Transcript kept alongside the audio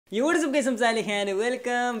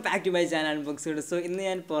Welcome back to my channel unboxing. So ഇന്ന്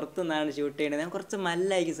ഞാൻ പുറത്തുനിന്നാണ് shoot ചെയ്യുന്നത്. ഞാൻ കുറച്ച്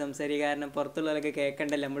മല്ലായിരിക്കും സംസാരിക്കുക, കാരണം പുറത്തുള്ളവരൊക്കെ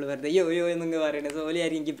കേൾക്കണ്ടല്ലോ നമ്മൾ വെറുതെ യോ എന്നൊക്കെ പറയുന്നത്.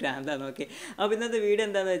 സോലിയായിരിക്കും എനിക്ക് പ്രാന്താണ്. ഓക്കെ, അപ്പോൾ ഇന്നത്തെ വീഡിയോ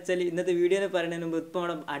എന്താണെന്ന് വെച്ചാൽ, ഇന്നത്തെ വീഡിയോ എന്ന് പറയുന്നതിന് മുമ്പ് ഇപ്പോൾ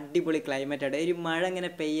അവിടെ അടിപൊളി ക്ലൈമറ്റ് ആണ്. ഒരു മഴ ഇങ്ങനെ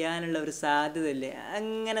പെയ്യാനുള്ള ഒരു സാധ്യതയില്ലേ,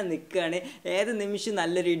 അങ്ങനെ നിൽക്കുകയാണ്. ഏത് നിമിഷം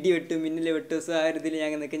നല്ലൊരു ഇടി വെട്ടു, മിന്നൽ വെട്ടു. സോ ആ ഒരു ഇതിൽ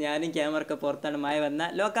ഞാൻ നിൽക്കുക. ഞാനും ക്യാമറയൊക്കെ പുറത്താണ്. മഴ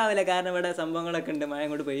വന്നാൽ ലോക്കാവില്ല, കാരണം ഇവിടെ സംഭവങ്ങളൊക്കെ ഉണ്ട്, മഴ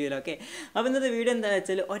കൊണ്ട് പെയ്യില്ല. ഓക്കെ, അപ്പോൾ ഇന്നത്തെ വീഡിയോ എന്താണെന്ന്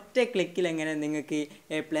വെച്ചാൽ, ഒറ്റ ക്ലിക്കിൽ എങ്ങനെ നിങ്ങൾക്ക്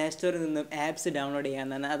പ്ലേ സ്റ്റോറിൽ നിന്നും ആപ്സ് ഡൗൺലോഡ്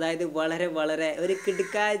ചെയ്യാമെന്നാണ്. അതായത് വളരെ ഒരു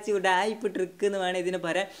കിടക്കാഴ്ച ഉടായ്പ ട്രിക്ക് എന്ന് വേണമെങ്കിൽ ഇതിന്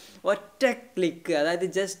പറയാം. ഒറ്റ ക്ലിക്ക്, അതായത്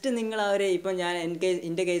ജസ്റ്റ് നിങ്ങൾ ഇപ്പം ഞാൻ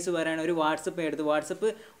എൻ്റെ കേസ് പറയുകയാണ്, ഒരു വാട്സപ്പ് എടുത്ത് വാട്സപ്പ്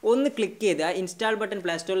ഒന്ന് ക്ലിക്ക് ചെയ്ത് ആ ഇൻസ്റ്റാൾ ബട്ടൺ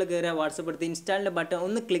പ്ലേ സ്റ്റോറിൽ കയറുക, വാട്സപ്പ് എടുത്ത് ഇൻസ്റ്റാളിൻ്റെ ബട്ടൺ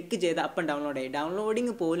ഒന്ന് ക്ലിക്ക് ചെയ്ത് അപ്പം ഡൗൺലോഡ് ചെയ്യും.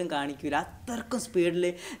 ഡൗൺലോഡിങ് പോലും കാണിക്കില്ല, അത്രക്കും സ്പീഡിൽ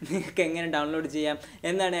നിങ്ങൾക്ക് എങ്ങനെ ഡൗൺലോഡ് ചെയ്യാം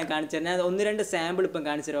എന്നാണ് ഞാൻ കാണിച്ചത്. ഞാൻ 1-2 സാമ്പിൾ ഇപ്പം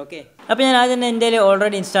കാണിച്ചത്. ഓക്കെ, അപ്പോൾ ഞാൻ ആദ്യം എൻ്റെ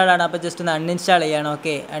ഓൾറെഡി ഇൻസ്റ്റാൾ ആണ്, അപ്പോൾ ജസ്റ്റ് ഒന്ന് അൺഇൻസ്റ്റാൾ ചെയ്യണം.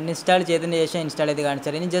 ഓക്കെ, അൺഇൻസ്റ്റാൾ ചെയ്തതിന് ശേഷം ഇൻസ്റ്റാൾ ചെയ്ത്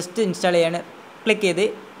കാണിച്ചാൽ ഇനി ജസ്റ്റ് ഇൻസ്റ്റാൾ ചെയ്യാണ്. ക്ലിക്ക് ചെയ്ത്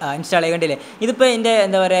ഇൻസ്റ്റാൾ ചെയ്യണ്ടില്ലേ. ഇതിപ്പോൾ എൻ്റെ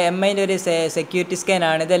എന്താ പറയുക, MIൻ്റെ ഒരു സെക്യൂരിറ്റി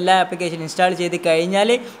സ്കാനാണ്. ഇതെല്ലാ ആപ്ലിക്കേഷൻ ഇൻസ്റ്റാൾ ചെയ്ത് കഴിഞ്ഞാൽ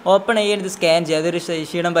ഓപ്പൺ ചെയ്യുന്നത് സ്കാൻ ചെയ്യുക. അതൊരു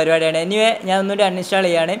ക്ഷീണം പരിപാടിയാണ്. എനിവേ ഞാൻ ഒന്നുകൂടി അൺഇൻസ്റ്റാൾ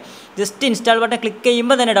ചെയ്യാണ്. ജസ്റ്റ് ഇൻസ്റ്റാൾ ബട്ടൺ ക്ലിക്ക്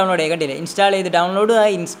ചെയ്യുമ്പോൾ തന്നെ ഡൗൺലോഡ് ചെയ്യുക. കണ്ടില്ലേ, ഇൻസ്റ്റാൾ ചെയ്ത് ഡൗൺലോഡ്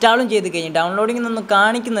ഇൻസ്റ്റാളും ചെയ്ത് കഴിഞ്ഞ് ഡൗൺലോഡിംഗ് ഒന്നും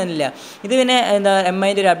കാണിക്കുന്നില്ല. ഇത് പിന്നെ എന്താ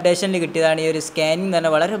MIൻ്റെ ഒരു അപ്ഡേഷനിൽ കിട്ടിയതാണ് ഈ ഒരു സ്കാനിങ്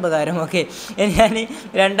തന്നെ, വളരെ ഉപകാരം. ഓക്കെ, ഞാൻ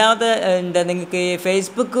രണ്ടാമത്തെ എന്താ നിങ്ങൾക്ക്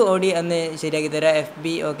ഫേസ്ബുക്ക് ഓടി ഒന്ന് ശരിയാക്കി തരാം.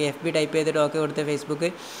 FB. ഓക്കെ, FB ടൈപ്പ് ചെയ്തിട്ട് ഓക്കെ കൊടുത്ത്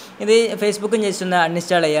ഇത് ഫേസ്ബുക്കും ജസ്റ്റ് ഒന്ന്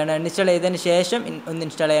അൺഇൻസ്റ്റാൾ ചെയ്യാണ്. അൺഇൻസ്റ്റാൾ ചെയ്തതിന് ശേഷം ഒന്ന്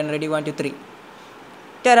ഇൻസ്റ്റാൾ ചെയ്യാണ്. റെഡി 1 2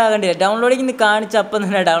 3 കണ്ടില്ല, ഡൗൺലോഡിങ് കാണിച്ച അപ്പം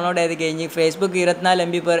തന്നെ ഡൗൺലോഡ് ചെയ്ത് കഴിഞ്ഞ്. ഫേസ്ബുക്ക്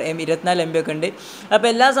 24 MB ഒക്കെ ഉണ്ട്. അപ്പോൾ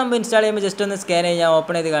എല്ലാ സംഭവം ഇൻസ്റ്റാൾ ചെയ്യുമ്പോൾ ജസ്റ്റ് ഒന്ന് സ്കാൻ ചെയ്ത് ഞാൻ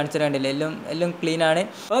ഓപ്പൺ ചെയ്ത് കാണിച്ചിട്ട് കണ്ടില്ല, എല്ലാം ക്ലീൻ ആണ്.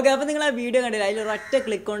 ഓക്കെ, അപ്പോൾ നിങ്ങൾ ആ വീഡിയോ കണ്ടില്ല, അതിൽ ഒറ്റ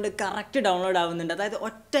ക്ലിക്ക് കൊണ്ട് കറക്റ്റ് ഡൗൺലോഡ് ആവുന്നുണ്ട്. അതായത്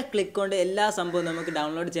ഒറ്റ ക്ലിക്ക് കൊണ്ട് എല്ലാ സംഭവവും നമുക്ക്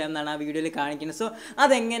ഡൗൺലോഡ് ചെയ്യാമെന്നാണ് ആ വീഡിയോയിൽ കാണിക്കുന്നത്. സോ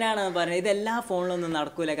അതെങ്ങനെയാണെന്ന് പറയുന്നത്, ഇത് എല്ലാ ഫോണിലൊന്നും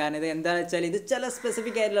നടക്കില്ല. കാരണം ഇത് എന്താണെന്ന് വെച്ചാൽ, ഇത് ചില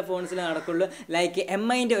സ്പെസിഫിക് ആയിട്ടുള്ള ഫോൺസിൽ നടക്കുള്ളൂ. ലൈക്ക്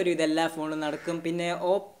MIൻ്റെ ഒരു ഇതെല്ലാ ഫോണിലും നടക്കും. പിന്നെ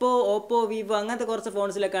ഓപ്പോ വിവോ അങ്ങനത്തെ കുറച്ച്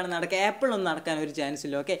ഫോൺസിലൊക്കെയാണ് നടക്കുക. ആപ്പിളൊന്നും നടക്കാൻ ഒരു ചാൻസ്.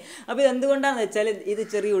 ഓക്കെ, അപ്പോൾ ഇത് എന്തുകൊണ്ടാണെന്ന് വെച്ചാൽ, ഇത്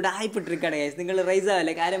ചെറിയ ഉടായ്പ ട്രിക്കാണ് ഗൈസ്. നിങ്ങൾ റൈസ്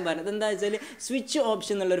ആവല്ലേ കാര്യം പറഞ്ഞത്. എന്താ വെച്ചാൽ, സ്വിച്ച്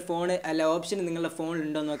ഓപ്ഷൻ എന്നുള്ളൊരു ഫോൺ അല്ല ഓപ്ഷൻ നിങ്ങളുടെ ഫോണിൽ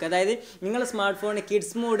ഉണ്ടോ എന്ന് നോക്കുക. അതായത് നിങ്ങളുടെ സ്മാർട്ട് ഫോണിൽ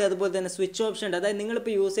കിഡ്സ് മോഡ് അതുപോലെ തന്നെ സ്വിച്ച് ഓപ്ഷൻ ഉണ്ട്. അതായത്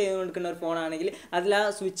നിങ്ങളിപ്പോൾ യൂസ് ചെയ്തുകൊണ്ടിരിക്കുന്ന ഒരു ഫോണാണെങ്കിൽ അതിൽ ആ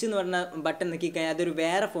സ്വിച്ച് എന്ന് പറഞ്ഞ ബട്ടൺ നോക്കിക്കഴിഞ്ഞാൽ അതൊരു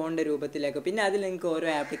വേറെ ഫോണിൻ്റെ രൂപത്തിലേക്ക്, പിന്നെ അതിൽ നിങ്ങൾക്ക് ഓരോ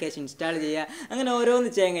ആപ്ലിക്കേഷൻ ഇൻസ്റ്റാൾ ചെയ്യുക, അങ്ങനെ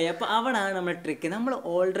ഓരോന്ന് ചെയ്യാൻ കഴിയും. അപ്പോൾ അവിടെയാണ് നമ്മുടെ ട്രിക്ക്. നമ്മൾ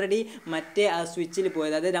ഓൾറെഡി മറ്റേ ആ സ്വിച്ചിൽ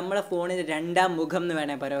പോയത്, അതായത് നമ്മളെ ഫോണിൻ്റെ രണ്ടാം മുഖം എന്ന്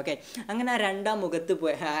വേണമെങ്കിൽ പറയാം. ഓക്കെ, അങ്ങനെ ആ രണ്ടാം മുഖത്ത്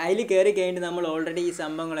പോയി അതിൽ കയറി കഴിഞ്ഞിട്ട് നമ്മൾ ഓൾറെഡി ഈ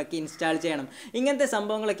സംഭവങ്ങളൊക്കെ ഇൻസ്റ്റാൾ ചെയ്യണം. ഇങ്ങനത്തെ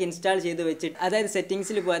സംഭവങ്ങളൊക്കെ ഇൻസ്റ്റാൾ ചെയ്ത് വെച്ചിട്ട്, അതായത്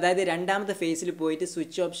സെറ്റിങ്സിൽ പോയി, അതായത് രണ്ടാമത്തെ ഫേസിൽ പോയിട്ട്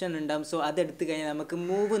സ്വിച്ച് ഓപ്ഷൻ ഉണ്ടാകും. സോ അതെടുത്ത് കഴിഞ്ഞാൽ നമുക്ക്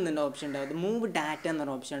മൂവ് എന്നുള്ള ഓപ്ഷൻ ഉണ്ടാവും. മൂവ് ഡാറ്റ എന്ന്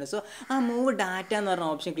പറഞ്ഞ ഓപ്ഷനാണ്. സോ ആ മൂവ് ഡാറ്റ എന്ന് പറഞ്ഞ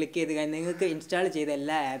ഓപ്ഷൻ ക്ലിക്ക് ചെയ്ത് കഴിഞ്ഞാൽ നിങ്ങൾക്ക് ഇൻസ്റ്റാൾ ചെയ്ത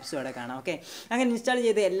എല്ലാ ആപ്സും അവിടെ കാണാം. ഓക്കെ, അങ്ങനെ ഇൻസ്റ്റാൾ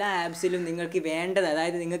ചെയ്ത എല്ലാ ആപ്സിലും നിങ്ങൾക്ക് വേണ്ടത്,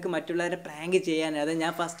 അതായത് നിങ്ങൾക്ക് മറ്റുള്ളവരെ പ്രാങ്ക് ചെയ്യാൻ, അതായത്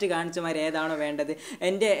ഞാൻ ഫസ്റ്റ് കാണിച്ച മാതിരി ഏതാണോ വേണ്ടത്.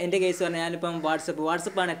 എൻ്റെ കേസ് പറഞ്ഞാൽ ഞാനിപ്പം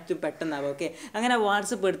വാട്സപ്പാണ് ഏറ്റവും പെട്ടെന്നാവും. ഓക്കെ, അങ്ങനെ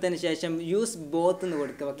വാട്സപ്പ് എടുത്തതിന് ശേഷം യൂസ് ബോത്ത് എന്ന്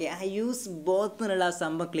കൊടുക്കുക. ഓക്കെ, ആ യൂസ് ബോത്ത് എന്നുള്ള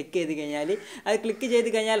സംഭവം ക്ലിക്ക് ചെയ്ത് കഴിഞ്ഞാൽ, അത് ക്ലിക്ക് ചെയ്ത്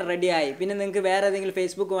കഴിഞ്ഞാൽ റെഡിയായി. പിന്നെ നിങ്ങൾക്ക് വേറെ ഏതെങ്കിലും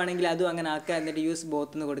ഫേസ്ബുക്ക് വേണമെങ്കിൽ അതും അങ്ങനെ ആക്കുക. എന്നിട്ട് യൂസ്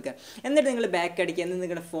ബോത്ത് എന്ന് കൊടുക്കുക. എന്നിട്ട് നിങ്ങൾ ബാക്ക് അടിക്കുക. എന്നിട്ട്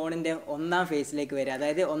നിങ്ങളുടെ ഫോണിൻ്റെ ഒന്നാം ഫേസിലേക്ക് വരിക,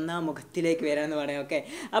 അതായത് ഒന്നാം മുഖത്തിലേക്ക് വരിക എന്ന് പറയാം. ഓക്കെ,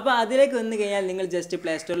 അപ്പോൾ അതിലേക്ക് വന്നു കഴിഞ്ഞാൽ നിങ്ങൾ ജസ്റ്റ്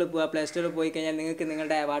പ്ലേ സ്റ്റോറിൽ പോവുക. പ്ലേ സ്റ്റോറിൽ പോയി കഴിഞ്ഞാൽ നിങ്ങൾക്ക്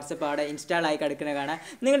നിങ്ങളുടെ വാട്സപ്പ് അവിടെ ഇൻസ്റ്റാൾ ആയി കിടക്കുന്നത് കാണാം.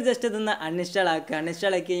 നിങ്ങൾ ജസ്റ്റ് ഇതൊന്ന് അൺഇൻസ്റ്റാൾ ആക്കുക.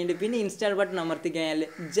 അൺഇൻസ്റ്റാൾ ആക്കി കഴിഞ്ഞിട്ട് പിന്നെ ഇൻസ്റ്റാൾ ബട്ടൺ അമർത്തി കഴിഞ്ഞാൽ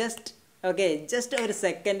ജസ്റ്റ് ഒരു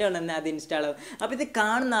സെക്കൻഡ് കൊണ്ട് തന്നെ അത് ഇൻസ്റ്റാൾ ആവും. അപ്പോൾ ഇത്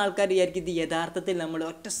കാണുന്ന ആൾക്കാർ വിചാരിക്കും ഇത് യഥാർത്ഥത്തിൽ നമ്മൾ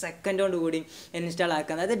ഒറ്റ സെക്കൻഡ് കൊണ്ട് കൂടി ഇൻസ്റ്റാൾ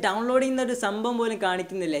ആക്കുക. അതായത് ഡൗൺലോഡ് ചെയ്യുന്ന ഒരു സംഭവം പോലും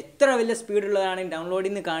കാണിക്കുന്നില്ല. എത്ര വലിയ സ്പീഡുള്ളതാണെങ്കിൽ ഡൗൺലോഡിൽ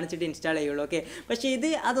നിന്ന് കാണിച്ചിട്ട് ഇൻസ്റ്റാൾ ചെയ്യുള്ളൂ. ഓക്കെ, പക്ഷേ ഇത്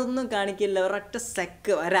അതൊന്നും കാണിക്കില്ല.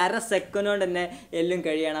 ഒരര സെക്കൻഡ് കൊണ്ട് തന്നെ എല്ലാം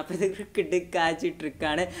കഴിയാണ്. അപ്പോൾ ഇത് കിടക്കാച്ചി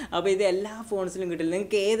ട്രിക്കാണ്. അപ്പോൾ ഇത് എല്ലാ ഫോൺസിലും കിട്ടില്ല.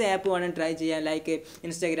 നിങ്ങൾക്ക് ഏത് ആപ്പ് വേണമെങ്കിൽ ട്രൈ ചെയ്യാം. ലൈക്ക്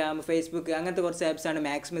ഇൻസ്റ്റാഗ്രാം, ഫേസ്ബുക്ക് അങ്ങനത്തെ കുറച്ച് ആപ്സാണ്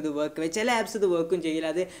മാക്സിമം ഇത് വർക്ക്. ചില ആപ്സ് ഇത് വർക്കും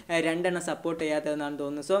ചെയ്യില്ല. അത് 2 എണ്ണം സപ്പോർട്ട് ചെയ്യാത്തതെന്നാണ്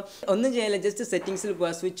തോന്നുന്നത്. സോ ഒന്നും ചെയ്യില്ല, ജസ്റ്റ് സെറ്റിങ്സിൽ പോവുക,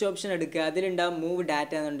 സ്വിച്ച് ഓപ്ഷൻ എടുക്കുക, അതിലുണ്ടാവും മൂവ്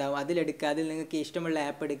ഡാറ്റ എന്നുണ്ടാവും, അതിലെടുക്കുക, അതിൽ നിങ്ങൾക്ക് ഇഷ്ടമുള്ള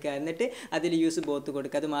ആപ്പ് എടുക്കുക, എന്നിട്ട് അതിൽ യൂസ് ബോത്ത്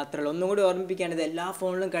കൊടുക്കുക. അത് മാത്രമല്ല, ഒന്നും കൂടി ഓർമ്മിപ്പിക്കുകയാണ്, ഇത് എല്ലാ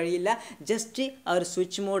ഫോണിലും കഴിയില്ല. ജസ്റ്റ് ആ ഒരു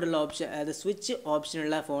സ്വിച്ച് മോഡുള്ള ഓപ്ഷൻ, അത് സ്വിച്ച്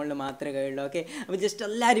ഓപ്ഷനുള്ള ഫോണിൽ മാത്രമേ കഴിയുള്ളൂ. ഓക്കെ, അപ്പോൾ ജസ്റ്റ്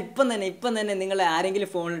എല്ലാവരും ഇപ്പം തന്നെ നിങ്ങൾ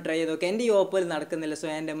ആരെങ്കിലും ഫോണിൽ ട്രൈ ചെയ്ത് നോക്കുക. എൻ്റെ ഈ ഓപ്പോയിൽ നടക്കുന്നില്ല. സോ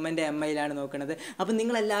എൻ്റെ MIയിലാണ് നോക്കുന്നത്. അപ്പോൾ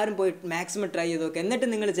നിങ്ങളെല്ലാവരും പോയി മാക്സിമം ട്രൈ ചെയ്ത് നോക്കുക. എന്നിട്ട്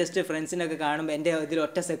നിങ്ങൾ ജസ്റ്റ് ഫ്രണ്ട്സിനൊക്കെ കാണുമ്പോൾ എൻ്റെ ഇതിൽ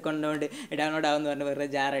ഒറ്റ സെക്കൻഡ് കൊണ്ട് ഡൗൺലോഡ് ആകുമെന്ന് പറഞ്ഞ് വെറുതെ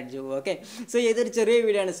ജാറടിച്ചു പോകും. ഓക്കെ, സോ ഇതൊരു ചെറിയ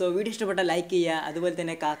വീഡിയോ ആണ്. സോ വീഡിയോ ഇഷ്ടപ്പെട്ട ലൈക്ക് ചെയ്യുക. അതുപോലെ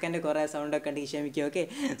തന്നെ കാക്കൻ്റെ കുറേ സൗണ്ടൊക്കെ ഉണ്ടെങ്കിൽ ക്ഷമിക്കുക. ഓക്കെ,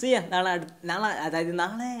 സോ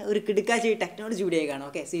നാളെ ഒരു കിടക്കാച്ചി ടെക്നോളജി വീഡിയോ കാണാം.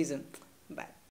 Okay, season